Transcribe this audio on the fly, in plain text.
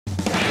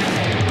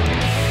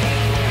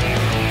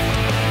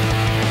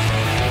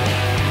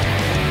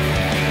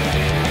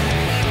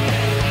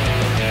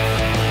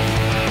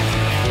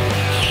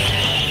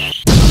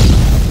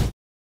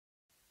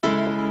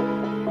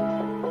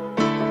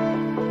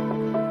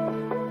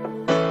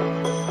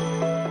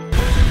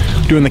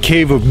Doing the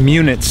Cave of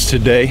Munits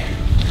today.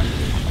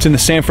 It's in the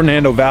San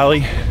Fernando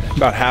Valley,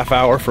 about half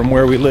hour from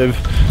where we live,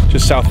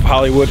 just south of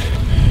Hollywood.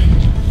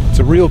 It's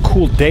a real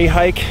cool day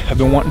hike I've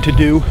been wanting to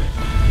do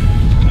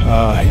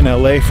in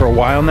LA for a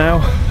while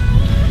now.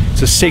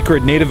 It's a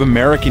sacred Native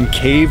American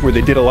cave where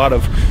they did a lot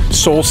of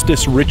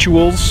solstice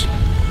rituals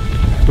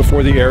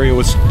before the area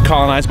was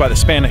colonized by the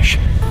Spanish.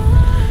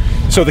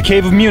 So the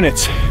Cave of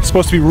Munits is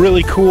supposed to be a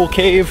really cool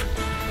cave,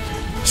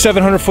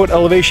 700-foot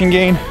elevation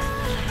gain,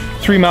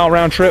 3-mile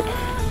round trip.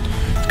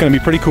 It's gonna be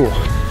pretty cool.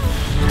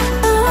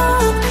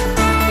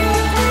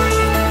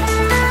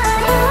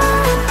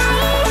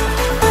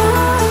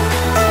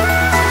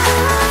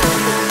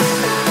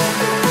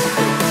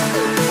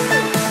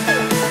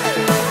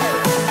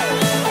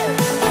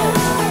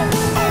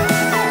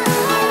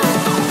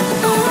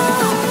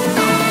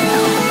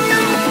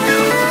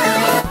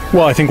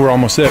 Well, I think we're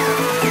almost there.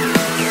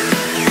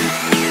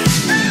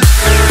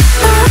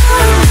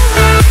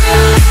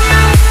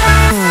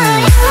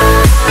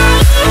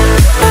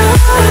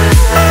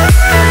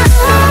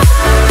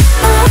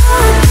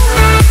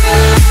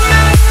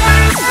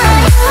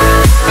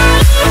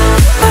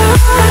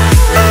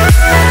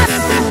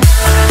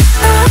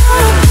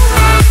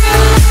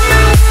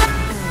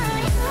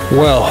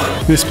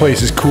 Well, this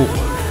place is cool.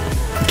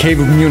 The Cave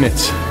of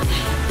Munits.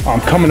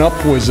 Coming up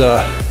was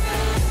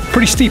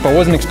pretty steep. I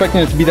wasn't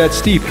expecting it to be that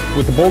steep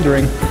with the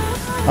bouldering.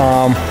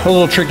 A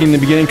little tricky in the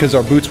beginning because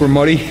our boots were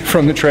muddy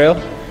from the trail,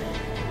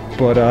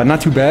 but not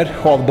too bad.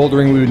 All the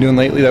bouldering we've been doing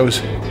lately, that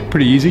was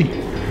pretty easy.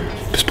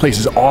 This place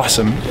is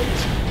awesome.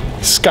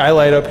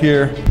 Skylight up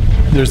here.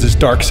 There's this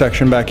dark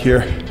section back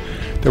here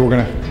that we're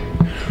gonna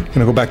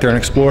go back there and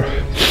explore.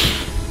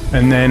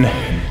 And then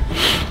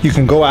you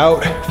can go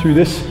out through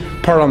this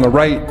part on the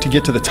right to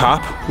get to the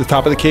top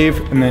of the cave,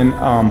 and then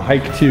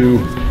hike to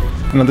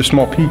another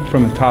small peak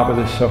from the top of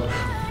this. So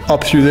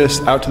up through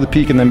this, out to the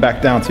peak, and then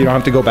back down, so you don't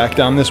have to go back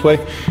down this way.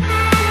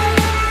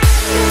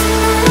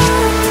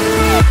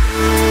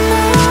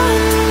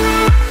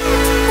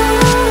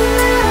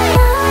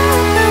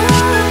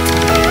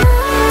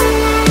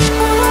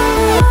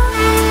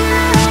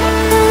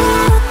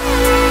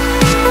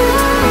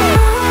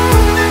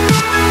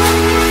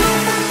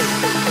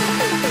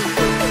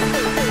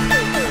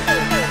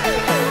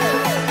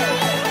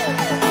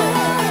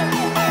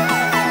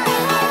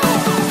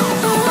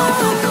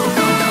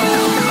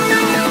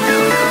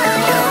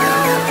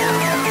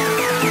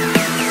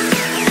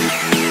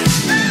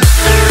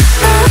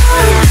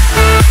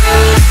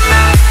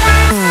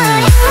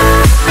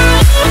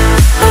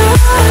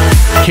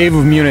 Cave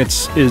of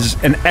Munits is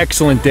an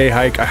excellent day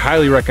hike. I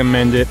highly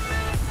recommend it.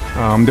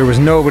 There was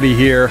nobody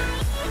here.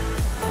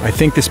 I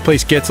think this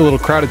place gets a little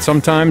crowded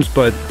sometimes,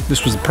 but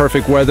this was the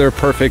perfect weather,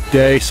 perfect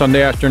day,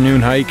 Sunday afternoon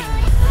hike.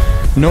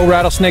 No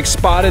rattlesnakes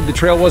spotted. The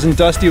trail wasn't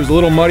dusty. It was a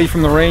little muddy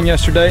from the rain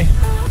yesterday.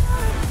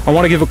 I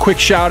want to give a quick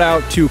shout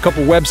out to a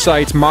couple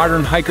websites,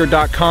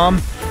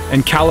 modernhiker.com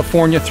and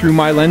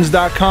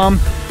californiathroughmylens.com.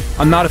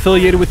 I'm not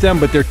affiliated with them,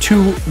 but they're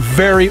two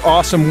very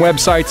awesome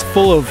websites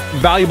full of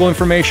valuable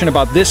information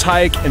about this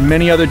hike and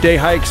many other day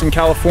hikes in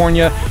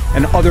California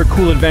and other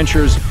cool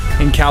adventures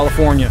in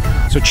California.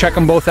 So check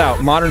them both out,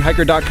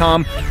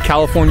 modernhiker.com,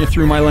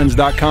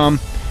 californiathroughmylens.com.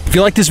 If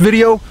you like this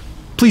video,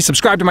 please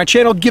subscribe to my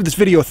channel, give this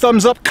video a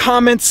thumbs up,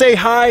 comment, say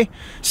hi,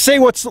 say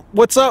what's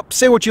up,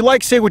 say what you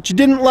like, say what you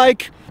didn't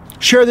like,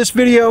 share this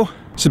video,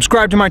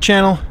 subscribe to my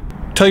channel,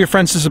 tell your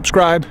friends to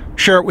subscribe,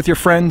 share it with your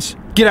friends.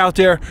 Get out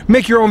there,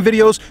 make your own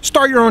videos,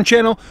 start your own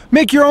channel,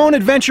 make your own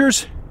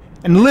adventures,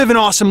 and live an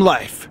awesome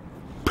life.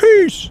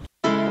 Peace!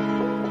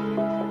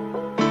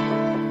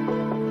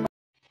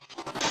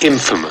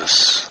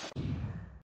 Infamous.